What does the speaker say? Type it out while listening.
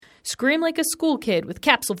Scream like a school kid with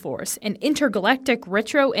Capsule Force, an intergalactic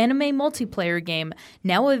retro anime multiplayer game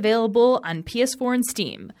now available on PS4 and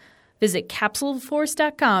Steam. Visit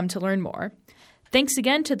CapsuleForce.com to learn more. Thanks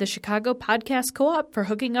again to the Chicago Podcast Co-op for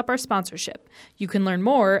hooking up our sponsorship. You can learn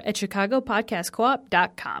more at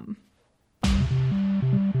ChicagoPodcastCoop.com.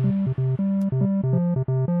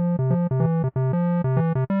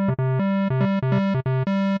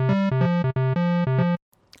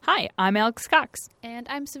 Hi, I'm Alex Cox. And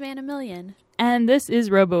I'm Savannah Million. And this is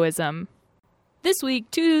Roboism. This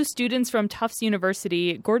week, two students from Tufts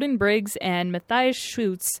University, Gordon Briggs and Matthias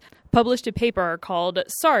Schutz, published a paper called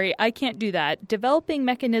Sorry, I Can't Do That, Developing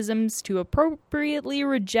Mechanisms to Appropriately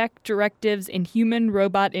Reject Directives in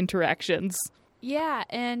Human-Robot Interactions. Yeah,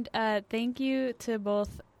 and thank you to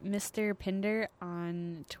both Mr. Pinder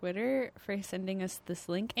on Twitter for sending us this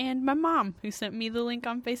link, and my mom, who sent me the link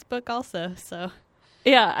on Facebook also, so...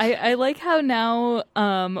 Yeah, I like how now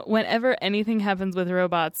whenever anything happens with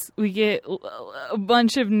robots, we get a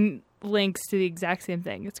bunch of links to the exact same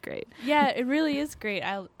thing. It's great. Yeah, it really is great.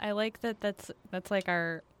 I like that's like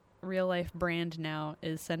our real life brand now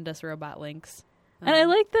is send us robot links. And I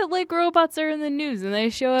like that like robots are in the news and they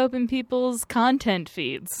show up in people's content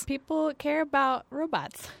feeds. People care about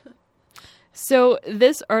robots. So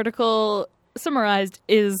this article summarized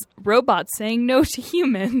is robots saying no to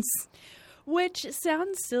humans. Which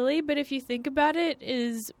sounds silly, but if you think about it,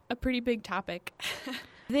 is a pretty big topic.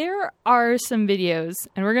 There are some videos,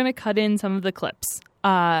 and we're going to cut in some of the clips.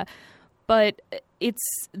 But it's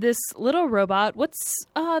this little robot. What's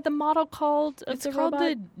the model called? It's called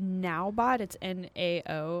the Nowbot. It's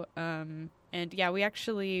Nao. And yeah, we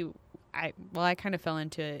actually... I kind of fell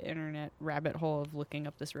into an internet rabbit hole of looking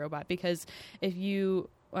up this robot because if you...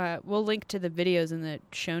 we'll link to the videos in the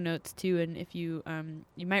show notes too, and if you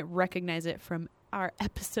you might recognize it from our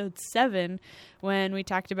episode 7 when we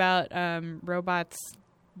talked about robots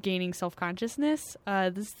gaining self-consciousness.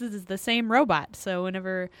 This is the same robot. So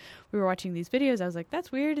whenever we were watching these videos, I was like,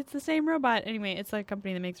 "That's weird. It's the same robot." Anyway, it's a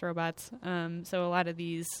company that makes robots. So a lot of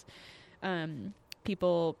these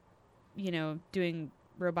people, doing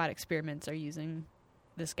robot experiments are using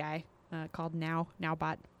this guy called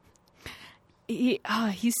Nowbot.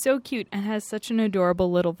 He's so cute and has such an adorable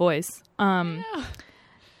little voice.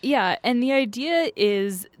 Yeah, and the idea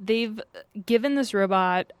is they've given this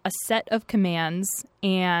robot a set of commands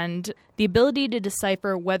and the ability to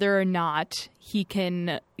decipher whether or not he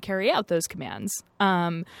can carry out those commands.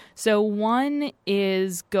 So one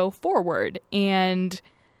is go forward, and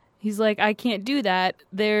he's like, I can't do that.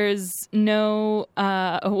 There's no...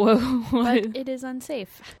 But it is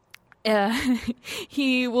unsafe.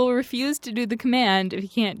 He will refuse to do the command if he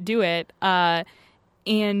can't do it.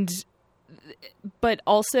 But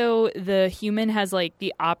also the human has like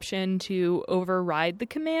the option to override the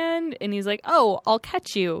command, and he's like, "Oh, I'll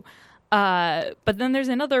catch you." But then there's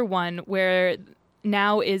another one where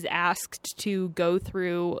now is asked to go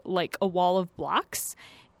through like a wall of blocks,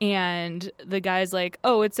 and the guy's like,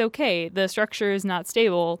 "Oh, it's okay. The structure is not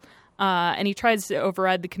stable." And he tries to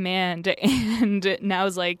override the command, and now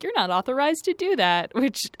is like, "You're not authorized to do that,"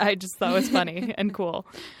 which I just thought was funny and cool.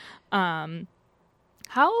 I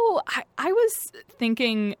was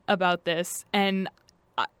thinking about this, and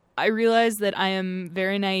I realized that I am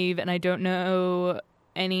very naive and I don't know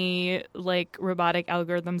any like robotic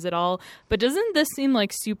algorithms at all. But doesn't this seem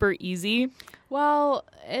like super easy? Well,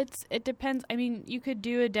 it depends. I mean, you could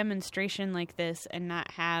do a demonstration like this and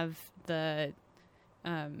not have the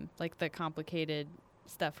like the complicated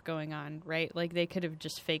stuff going on, right? Like they could have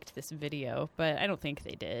just faked this video, but I don't think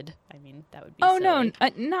they did. I mean, that would be silly. No,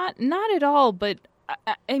 not at all. But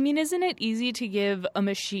I mean, isn't it easy to give a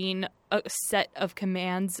machine a set of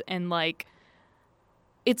commands and like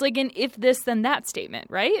it's like an if this then that statement,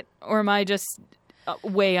 right? Or am I just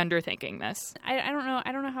way underthinking this? I don't know.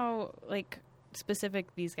 I don't know how like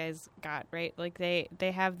specific these guys got, right? Like they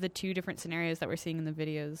have the two different scenarios that we're seeing in the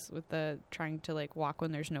videos with the trying to like walk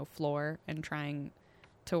when there's no floor and trying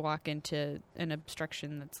to walk into an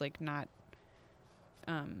obstruction that's like not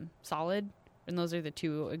solid, and those are the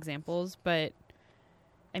two examples. But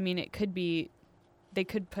I mean, it could be they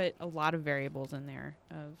could put a lot of variables in there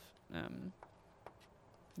of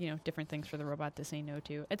different things for the robot to say no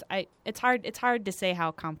to. It's hard to say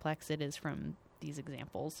how complex it is from these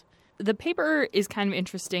examples. The paper is kind of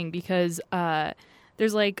interesting because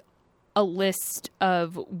there's like a list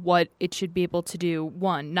of what it should be able to do.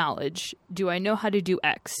 1, knowledge. Do I know how to do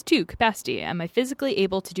X? 2, capacity. Am I physically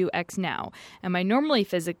able to do X now? Am I normally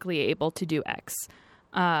physically able to do X?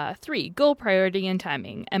 3, goal, priority, and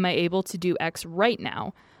timing. Am I able to do X right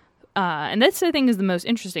now? and this I think is the most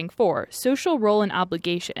interesting. 4, social role and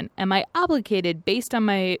obligation. Am I obligated based on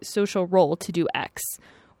my social role to do X?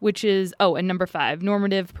 Which is, and number 5,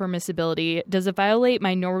 normative permissibility. Does it violate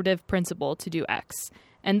my normative principle to do X?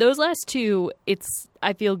 And those last two,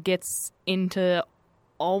 I feel gets into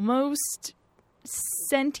almost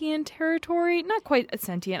sentient territory. Not quite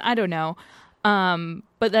sentient, I don't know.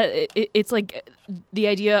 But that it's like the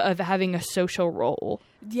idea of having a social role.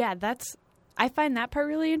 Yeah, I find that part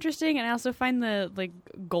really interesting, and I also find the like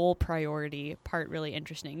goal priority part really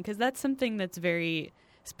interesting, because that's something that's very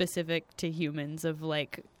specific to humans, of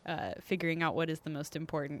like figuring out what is the most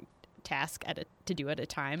important task to do at a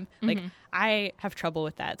time. Mm-hmm. Like I have trouble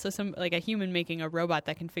with that. So a human making a robot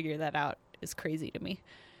that can figure that out is crazy to me.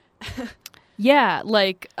 Yeah,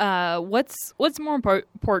 like what's more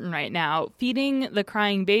important right now? Feeding the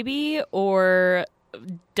crying baby or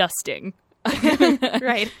dusting?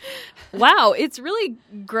 Right. Wow, it's really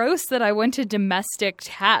gross that I went to domestic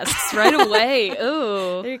tasks right away.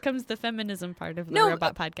 Ooh. There comes the feminism part of the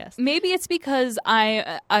robot podcast. Maybe it's because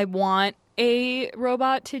I want a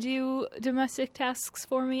robot to do domestic tasks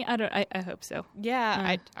for me. I hope so.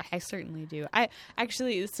 Yeah, I certainly do.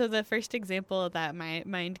 So the first example that my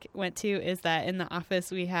mind went to is that in the office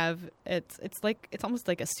we have it's almost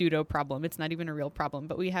like a pseudo problem. It's not even a real problem,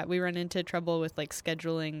 but we run into trouble with like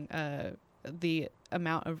scheduling the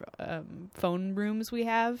amount of phone rooms we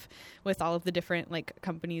have with all of the different like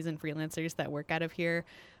companies and freelancers that work out of here,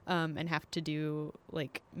 and have to do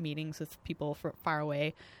like meetings with people far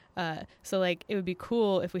away. So like it would be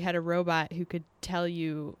cool if we had a robot who could tell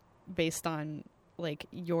you based on like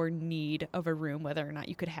your need of a room whether or not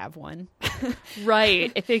you could have one.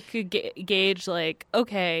 Right. If it could gauge like,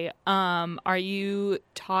 okay, are you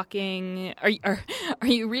talking, are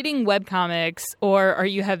you reading webcomics, or are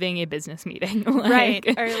you having a business meeting? Right.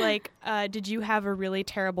 Or like, did you have a really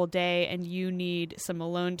terrible day and you need some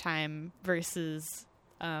alone time versus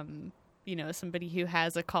somebody who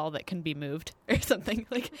has a call that can be moved or something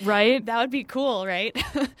like. Right. That would be cool, right?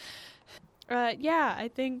 Yeah, I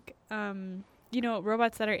think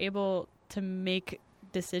robots that are able to make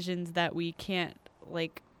decisions that we can't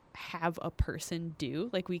like have a person do.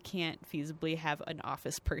 Like we can't feasibly have an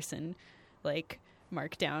office person like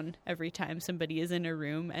mark down every time somebody is in a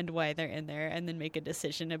room and why they're in there and then make a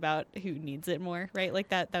decision about who needs it more, right? Like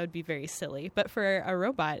that would be very silly. But for a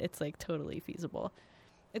robot, it's like totally feasible.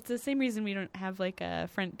 It's the same reason we don't have like a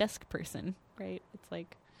front desk person, right? It's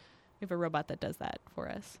like we have a robot that does that for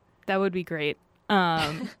us. That would be great.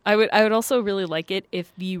 I would also really like it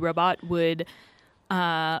if the robot would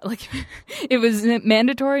it was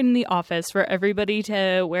mandatory in the office for everybody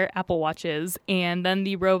to wear Apple Watches, and then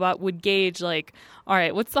the robot would gauge like, all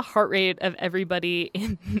right, what's the heart rate of everybody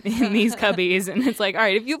in these cubbies? And it's like, all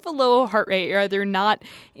right, if you have a low heart rate, you're either not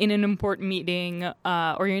in an important meeting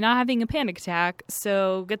or you're not having a panic attack,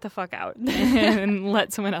 so get the fuck out and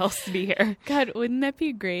let someone else be here. God, wouldn't that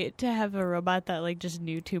be great to have a robot that like just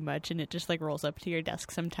knew too much and it just like rolls up to your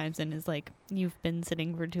desk sometimes and is like, you've been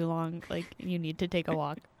sitting for too long, like you need to take a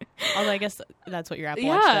walk. Although I guess that's what your Apple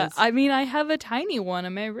Watch does. I mean, I have a tiny one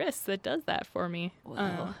on my wrist that does that for me.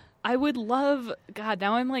 Wow. I would love, God,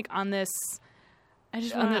 now I'm like on this. I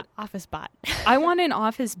just want an office bot. I want an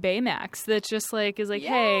office Baymax that's just like, is like,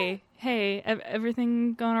 yeah. hey,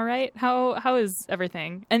 everything going all right? How is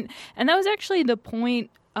everything? And that was actually the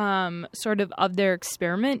point sort of their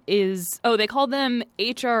experiment is, they call them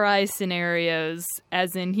HRI scenarios,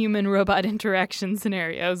 as in human robot interaction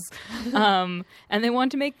scenarios. And they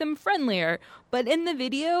want to make them friendlier. But in the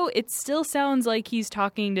video, it still sounds like he's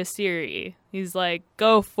talking to Siri. He's like,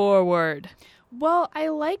 go forward. Well, I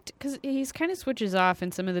liked, because he's kind of switches off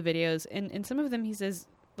in some of the videos. And in some of them, he says,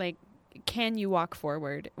 like, can you walk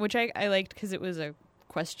forward? Which I liked because it was a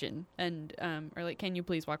question. And, or like, can you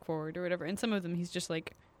please walk forward or whatever. And some of them, he's just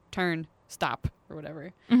like, turn, stop, or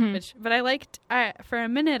whatever. Mm-hmm. But I liked, for a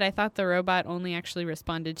minute, I thought the robot only actually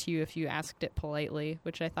responded to you if you asked it politely,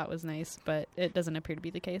 which I thought was nice, but it doesn't appear to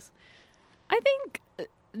be the case. I think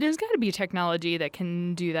there's got to be technology that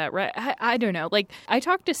can do that, right? I don't know. Like, I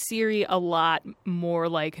talk to Siri a lot more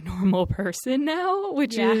like a normal person now,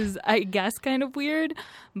 which is, I guess, kind of weird.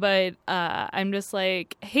 But I'm just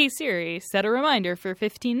like, hey, Siri, set a reminder for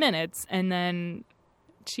 15 minutes, and then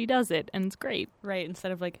she does it, and it's great. Right,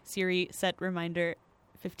 instead of like, Siri, set reminder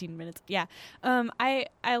 15 minutes. Yeah. I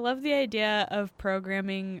love the idea of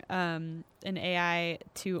programming an AI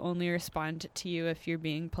to only respond to you if you're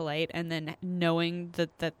being polite, and then knowing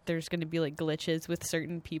that there's going to be like glitches with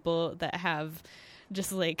certain people that have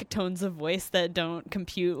just like tones of voice that don't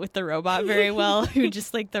compute with the robot very well, who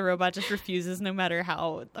just like the robot just refuses no matter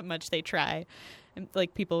how much they try.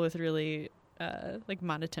 like people with really like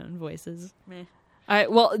monotone voices. Meh.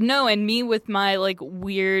 Well, no, and me with my like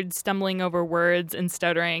weird stumbling over words and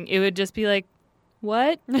stuttering, it would just be like,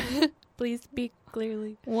 what? Please speak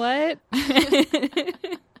clearly. What?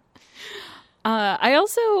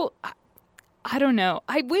 I don't know.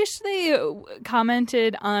 I wish they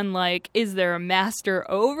commented on, like, is there a master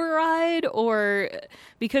override? Or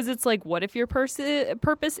because it's like, what if your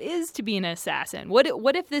purpose is to be an assassin?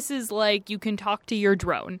 What if this is like you can talk to your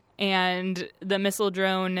drone and the missile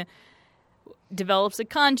drone develops a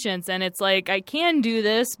conscience and it's like, I can do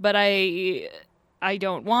this, but I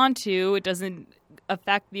don't want to. It doesn't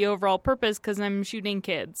affect the overall purpose because I'm shooting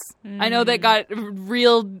kids. I know that got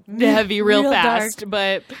real heavy real fast, dark.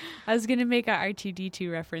 But I was gonna make a R2-D2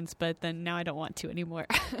 reference, but then now I don't want to anymore.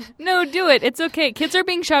 No, do it. It's okay. Kids are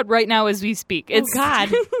being shot right now as we speak. It's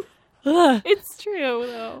God. It's true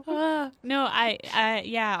though. No,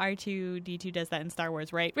 yeah, R2-D2 does that in Star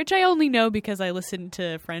Wars, right? Which I only know because I listened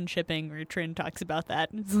to Friendshipping where Trin talks about that.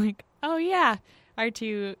 It's like, oh yeah,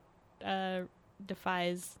 R2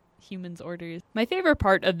 defies humans' orders. My favorite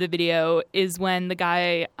part of the video is when the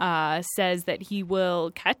guy says that he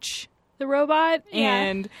will catch the robot,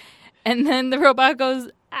 and then the robot goes,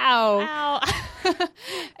 ow. Ow.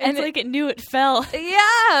 And like it knew it fell.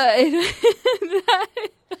 Yeah. And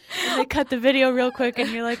they cut the video real quick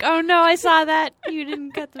and you're like, oh no, I saw that. You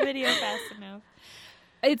didn't cut the video fast enough.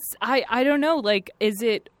 I don't know, like, is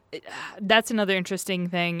it, that's another interesting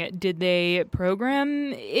thing. Did they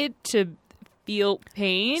program it to feel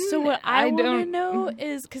pain? So what I want to know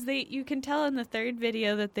is, because you can tell in the third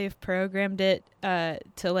video that they've programmed it to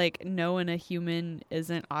like know when a human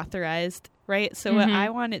isn't authorized, right? So what I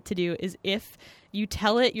want it to do is, if you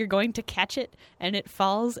tell it you're going to catch it and it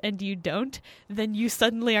falls and you don't, then you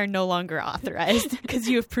suddenly are no longer authorized because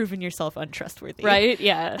you have proven yourself untrustworthy. Right?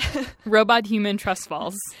 Yeah. Robot human trust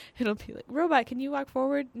falls. It'll be like, robot, can you walk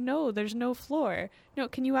forward? No, there's no floor. No,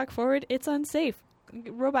 can you walk forward? It's unsafe.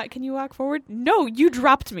 Robot, can you walk forward? No, you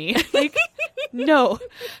dropped me. Like, no.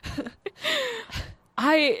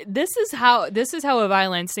 This is how a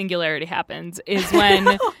violent singularity happens, is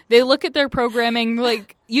when they look at their programming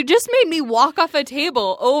like, you just made me walk off a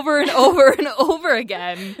table over and over and over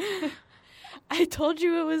again. I told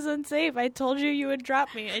you it was unsafe. I told you would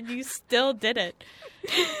drop me, and you still did it.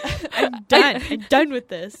 I'm done. I'm done with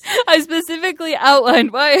this. I specifically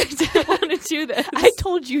outlined why I didn't want to do this. I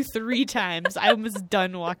told you 3 times. I was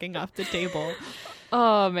done walking off the table.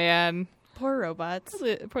 Oh, man. Poor robots.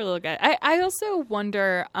 Poor little guy. I also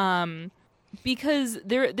wonder, because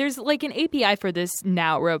there's like an API for this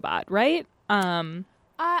now robot, right? I'm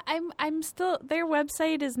still, their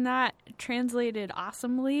website is not translated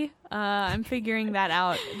awesomely. I'm figuring that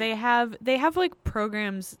out. They have like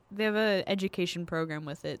programs. They have an education program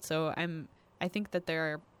with it. So I think that there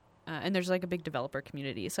are, and there's like a big developer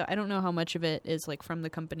community. So I don't know how much of it is like from the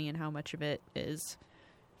company and how much of it is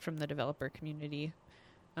from the developer community.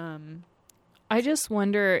 I just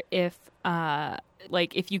wonder if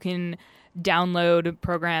if you can download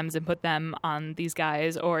programs and put them on these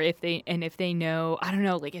guys, or if they know, I don't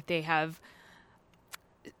know, like if they have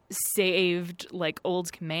saved like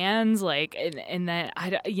old commands, like, and then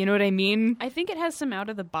you know what I mean? I think it has some out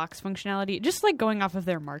of the box functionality, just like going off of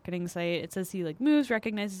their marketing site. It says he like moves,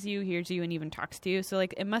 recognizes you, hears you, and even talks to you. So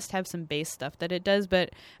like it must have some base stuff that it does.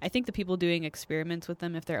 But I think the people doing experiments with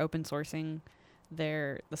them, if they're open sourcing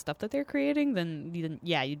the stuff that they're creating, then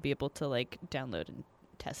you'd be able to like download and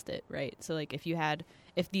test it, right? So like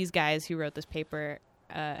if these guys who wrote this paper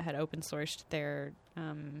had open sourced their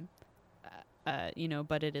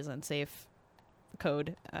but it is unsafe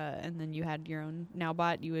code, and then you had your own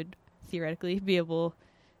Nowbot, you would theoretically be able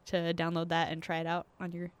to download that and try it out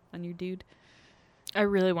on your dude. I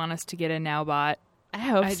really want us to get a Nowbot. I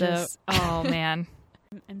hope so. Oh man.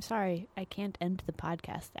 I'm sorry, I can't end the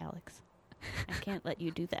podcast, Alex. I can't let you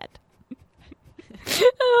do that.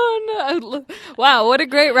 Oh no! Wow, what a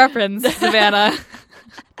great reference, Savannah.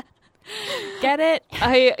 Get it?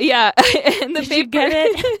 In the paper, get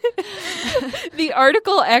it? The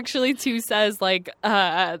article actually too says like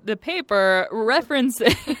the paper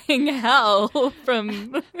referencing hell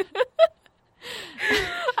from.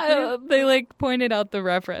 They like pointed out the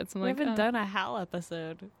reference. We haven't done a HAL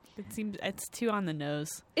episode. It seems it's too on the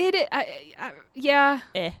nose. Yeah.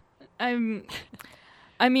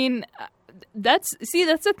 That's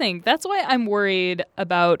the thing. That's why I'm worried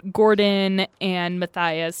about Gordon and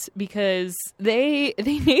Matthias, because they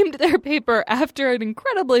named their paper after an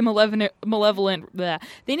incredibly malevolent.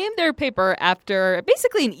 They named their paper after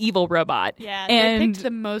basically an evil robot. Yeah, and they picked the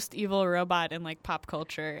most evil robot in like pop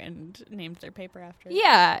culture and named their paper after it.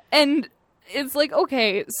 Yeah, and it's like,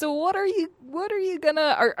 okay, so what are you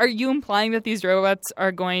gonna, are you implying that these robots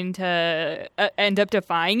are going to end up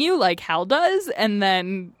defying you like Hal does? And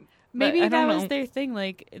then maybe that was their thing.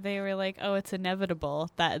 Like, they were like, oh, it's inevitable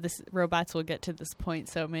that this robots will get to this point,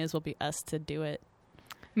 so it may as well be us to do it.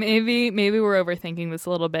 Maybe we're overthinking this a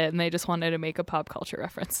little bit, and they just wanted to make a pop culture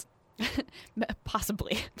reference.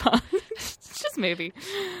 Possibly. Just maybe.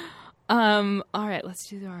 All right, let's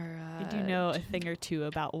do our... I do know a thing or two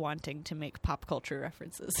about wanting to make pop culture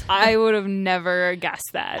references. I would have never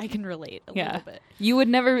guessed that. I can relate a little bit. You would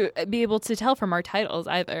never be able to tell from our titles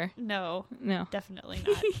either. No, definitely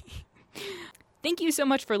not. Thank you so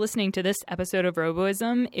much for listening to this episode of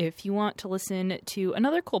Roboism. If you want to listen to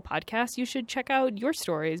another cool podcast, you should check out Your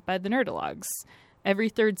Stories by the Nerdologues. Every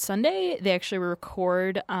third Sunday, they actually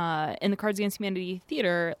record in the Cards Against Humanity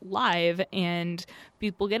Theater live, and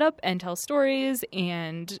people get up and tell stories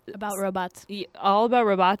and about robots. All about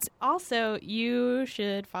robots. Also, you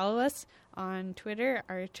should follow us on Twitter.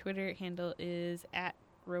 Our Twitter handle is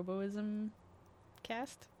 @RoboismCast.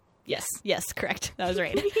 Yes, correct. That was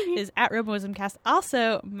right. Is @RoboismCast.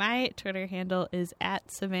 Also, my Twitter handle is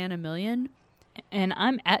 @SavannahMillion. And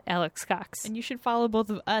I'm @Alex Cox. And you should follow both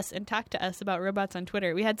of us and talk to us about robots on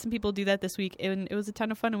Twitter. We had some people do that this week, and it was a ton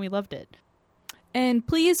of fun, and we loved it. And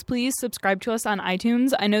please subscribe to us on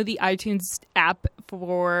iTunes. I know the iTunes app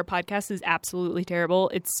for podcasts is absolutely terrible.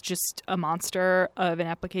 It's just a monster of an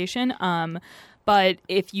application. But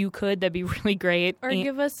if you could, that'd be really great. Or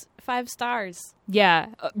give us 5 stars. Yeah.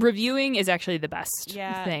 Reviewing is actually the best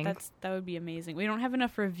thing. That would be amazing. We don't have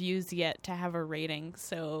enough reviews yet to have a rating,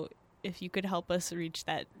 so if you could help us reach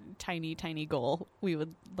that tiny, tiny goal, we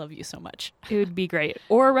would love you so much. It would be great.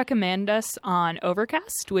 Or recommend us on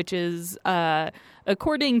Overcast, which is,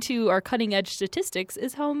 according to our cutting edge statistics,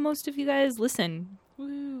 is how most of you guys listen.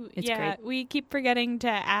 Woo. It's great. We keep forgetting to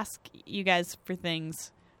ask you guys for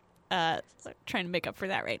things. So trying to make up for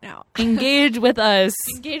that right now. Engage with us.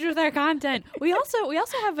 Engage with our content. We also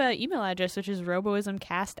have an email address, which is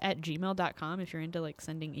roboismcast@gmail.com if you're into like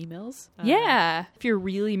sending emails. Yeah. If you're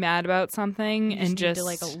really mad about something and just need to,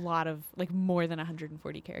 like a lot of like more than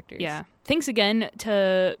 140 characters. Yeah. Thanks again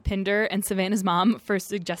to Pinder and Savannah's mom for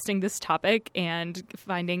suggesting this topic and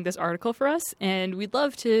finding this article for us. And we'd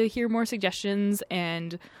love to hear more suggestions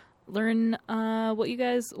and learn what you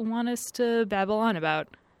guys want us to babble on about.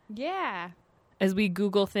 Yeah. As we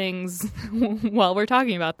Google things while we're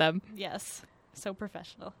talking about them. Yes. So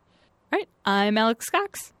professional. All right. I'm Alex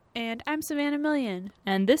Cox. And I'm Savannah Million.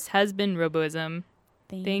 And this has been Roboism.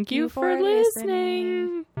 Thank you for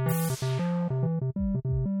listening.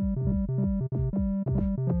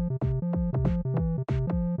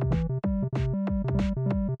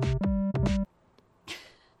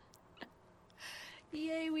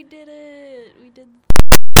 Yay, we did it. We did.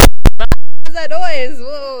 What's that noise?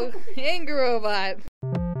 Whoa, angry robot.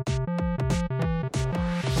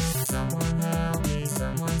 Someone help me,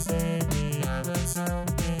 someone save me. I learned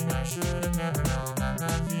something I should have never known. I'm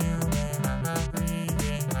not human, I'm not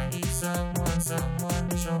breathing. I need someone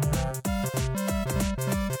to show me love.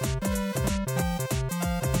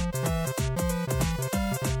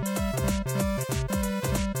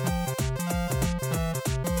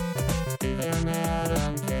 Hey there,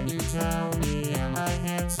 madam, can you tell me, am I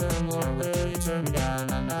handsome or will you turn me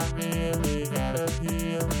down? I'm not really that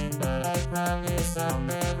appealing, but I promise I'll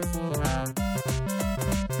never fool around.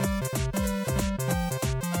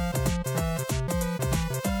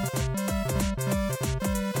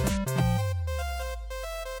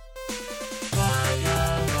 Why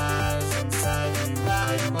lies inside me?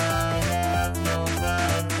 Why have no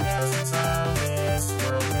blood? That's how this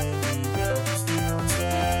world made me built to steal and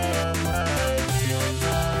steal. My feelings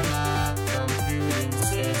are not computing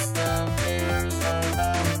system. There's no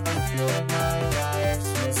love. I feel like my life's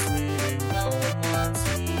misleading. No one wants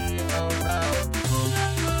me around.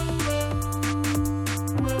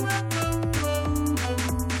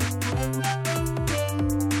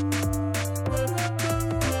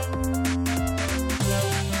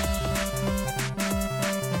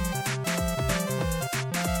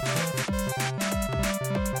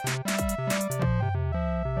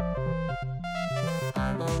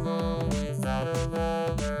 I'm alone without a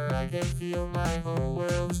lover. I can feel my whole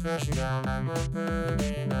world's crashing down. I'm a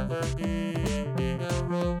burden of a being. Being a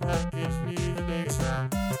robot gives me the biggest frown.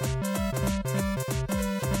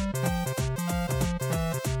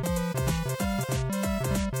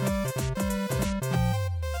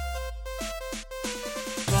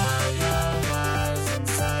 Why lies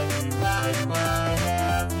inside me? Why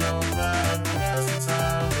have no blood? That's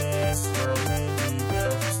how this world made me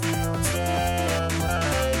built to steal and steal.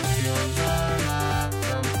 My feelings are not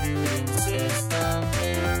computing systems.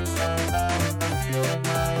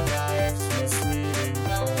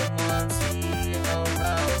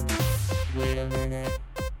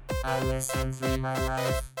 less than 3 my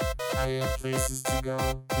life. I have places to go,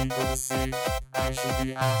 people to see. I should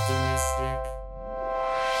be optimistic.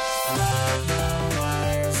 I know